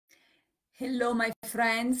Hello, my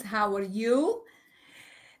friends. How are you?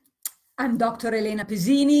 I'm Dr.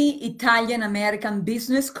 Pezzini, Italian-American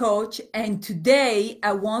business coach, and today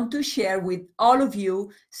I want to share with all of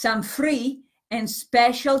you some free and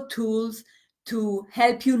special tools to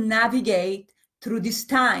help you navigate through these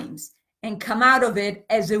times and come out of it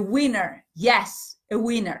as a winner. Yes, a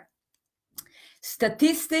winner.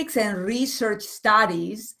 Statistics and research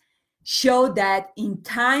studies show that in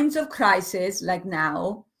times of crisis like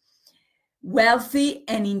now, wealthy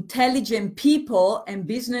and intelligent people and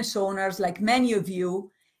business owners like many of you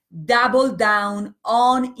double down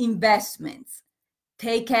on investments,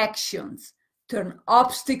 take actions, turn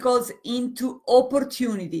obstacles into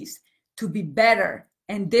opportunities to be better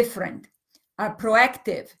and different, are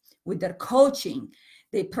proactive with their coaching,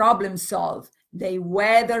 they problem solve, they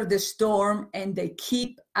weather the storm, and they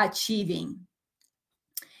keep achieving.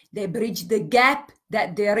 They bridge the gap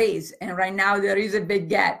that there is, and right now there is a big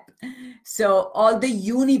gap. So all the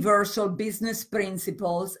universal business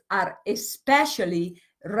principles are especially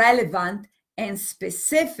relevant and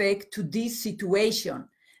specific to this situation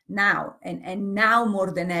now, and now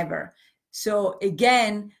more than ever. So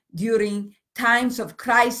again, during times of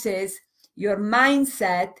crisis, your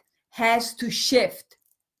mindset has to shift.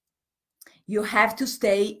 You have to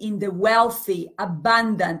stay in the wealthy,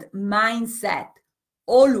 abundant mindset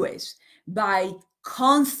always by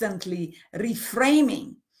constantly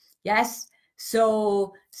reframing. Yes.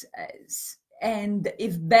 So, and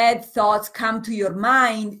if bad thoughts come to your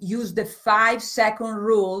mind, use the 5-second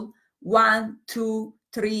rule. 1, 2,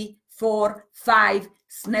 3, 4, 5.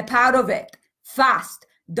 Snap out of it fast.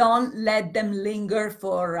 Don't let them linger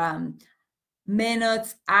for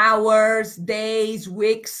minutes, hours, days,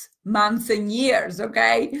 weeks, months, and years.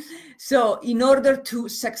 Okay. So in order to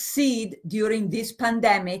succeed during this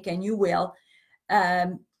pandemic, and you will,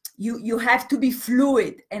 you have to be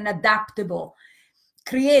fluid and adaptable,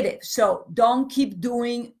 creative. So don't keep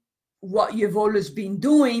doing what you've always been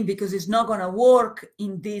doing, because it's not going to work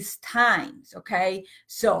in these times. Okay.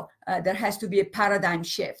 So there has to be a paradigm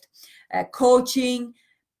shift. Coaching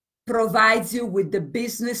provides you with the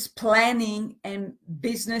business planning and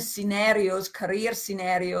business scenarios, career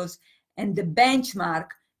scenarios, and the benchmark,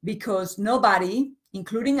 because nobody,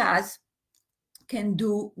 including us, can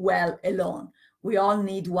do well alone. We all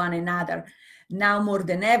need one another. Now more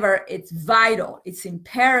than ever, it's vital, it's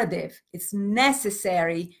imperative, it's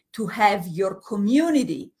necessary to have your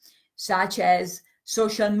community, such as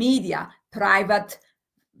social media, private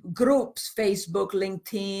groups, Facebook,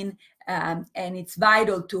 LinkedIn, and it's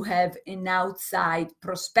vital to have an outside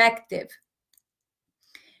perspective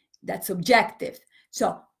that's objective.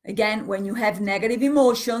 So again, when you have negative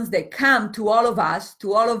emotions, they come to all of us,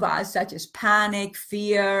 such as panic,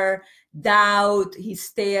 fear, doubt,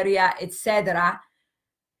 hysteria, etc.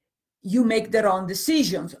 You make the wrong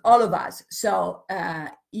decisions, all of us. So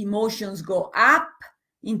emotions go up,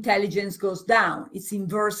 intelligence goes down. It's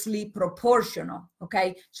inversely proportional.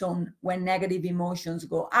 Okay. So when negative emotions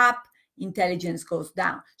go up, intelligence goes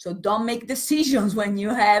down. So don't make decisions when you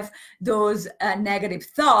have those negative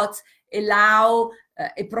thoughts. Allow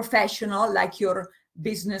a professional like your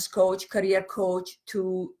business coach, career coach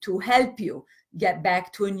to help you get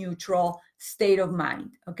back to a neutral state of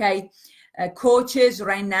mind. Okay. Coaches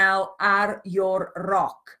right now are your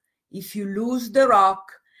rock. If you lose the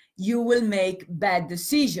rock, you will make bad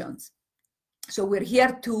decisions. So we're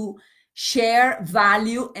here to share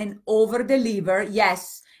value and over deliver.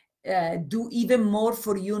 Yes, do even more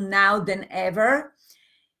for you now than ever.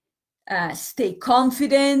 Stay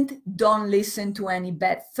confident. Don't listen to any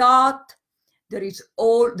bad thought. There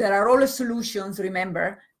are all the solutions,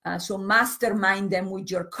 remember. So mastermind them with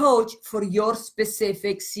your coach for your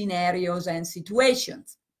specific scenarios and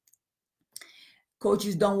situations.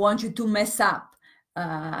 Coaches don't want you to mess up,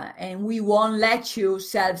 and we won't let you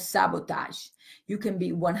self-sabotage. You can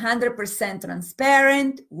be 100%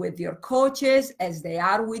 transparent with your coaches as they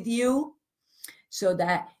are with you, so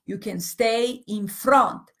that you can stay in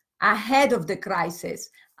front, ahead of the crisis,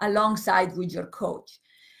 alongside with your coach.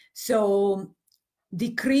 So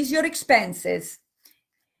decrease your expenses,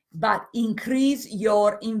 but increase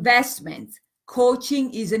your investments.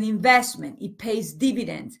 Coaching is an investment. It pays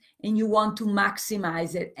dividends, and you want to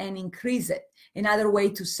maximize it and increase it. Another way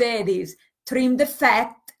to say it is trim the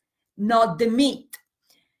fat, not the meat.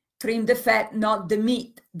 Trim the fat, not the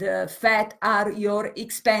meat. The fat are your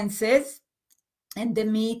expenses, and the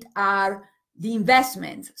meat are the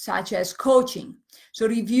investments, such as coaching. So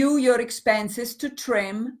review your expenses to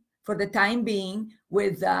trim for the time being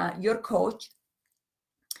with your coach.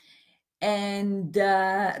 And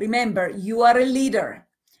remember, you are a leader,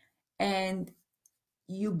 and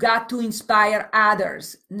you got to inspire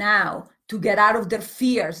others now to get out of their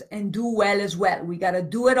fears and do well as well. We got to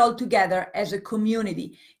do it all together as a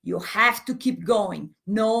community. You have to keep going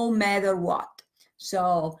no matter what.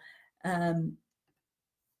 So,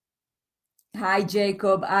 hi,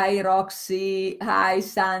 Jacob. Hi, Roxy. Hi,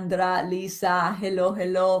 Sandra, Lisa. Hello,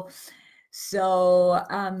 hello. So,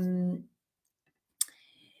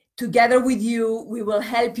 together with you, we will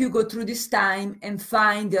help you go through this time and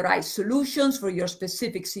find the right solutions for your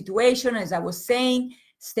specific situation. As I was saying,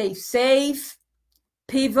 stay safe,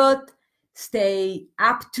 pivot, stay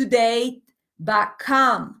up to date, but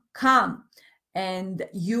come, and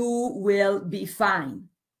you will be fine.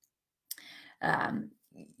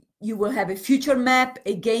 You will have a future map,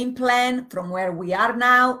 a game plan from where we are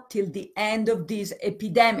now till the end of this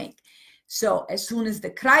epidemic. So as soon as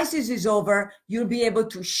the crisis is over, you'll be able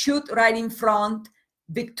to shoot right in front,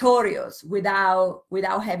 victorious, without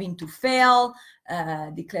having to fail,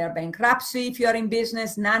 declare bankruptcy if you're in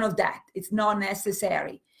business, none of that. It's not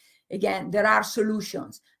necessary. Again, there are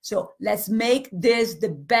solutions. So let's make this the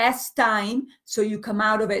best time so you come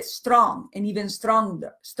out of it strong and even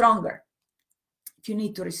stronger. If you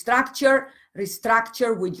need to restructure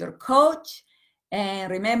with your coach.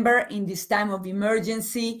 And remember, in this time of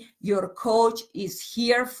emergency, your coach is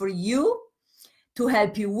here for you to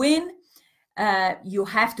help you win. You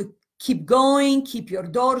have to keep going, keep your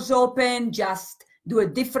doors open, just do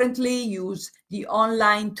it differently, use the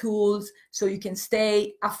online tools so you can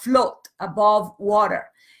stay afloat, above water.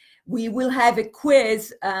 We will have a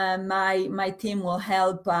quiz. My team will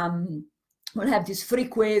help, we'll have this free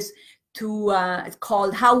quiz it's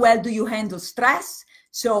called How Well Do You Handle Stress?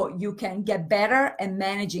 So you can get better at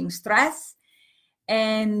managing stress.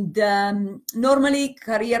 And normally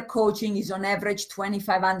career coaching is on average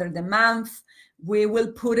 $2,500 a month. We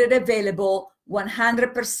will put it available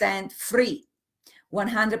 100% free,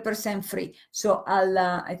 100% free. So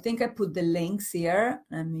I think I put the links here.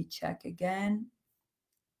 Let me check again.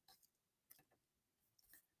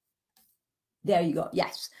 There you go.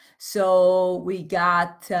 Yes. So we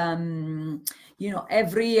got, you know,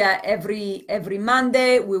 every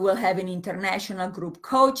Monday we will have an international group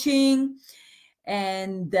coaching,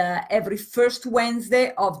 and every first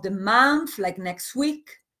Wednesday of the month, like next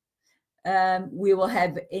week, we will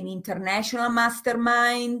have an international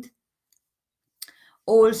mastermind.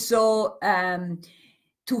 Also,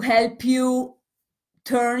 to help you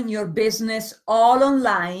turn your business all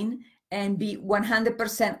online and be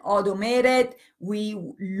 100% automated, we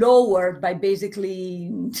lowered by basically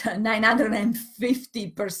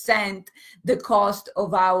 950% the cost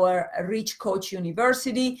of our Rich Coach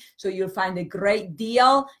University. So you'll find a great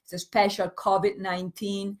deal. It's a special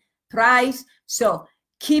COVID-19 price. So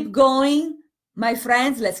keep going, my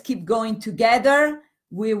friends. Let's keep going together.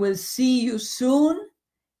 We will see you soon,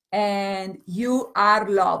 and you are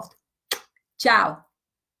loved. Ciao.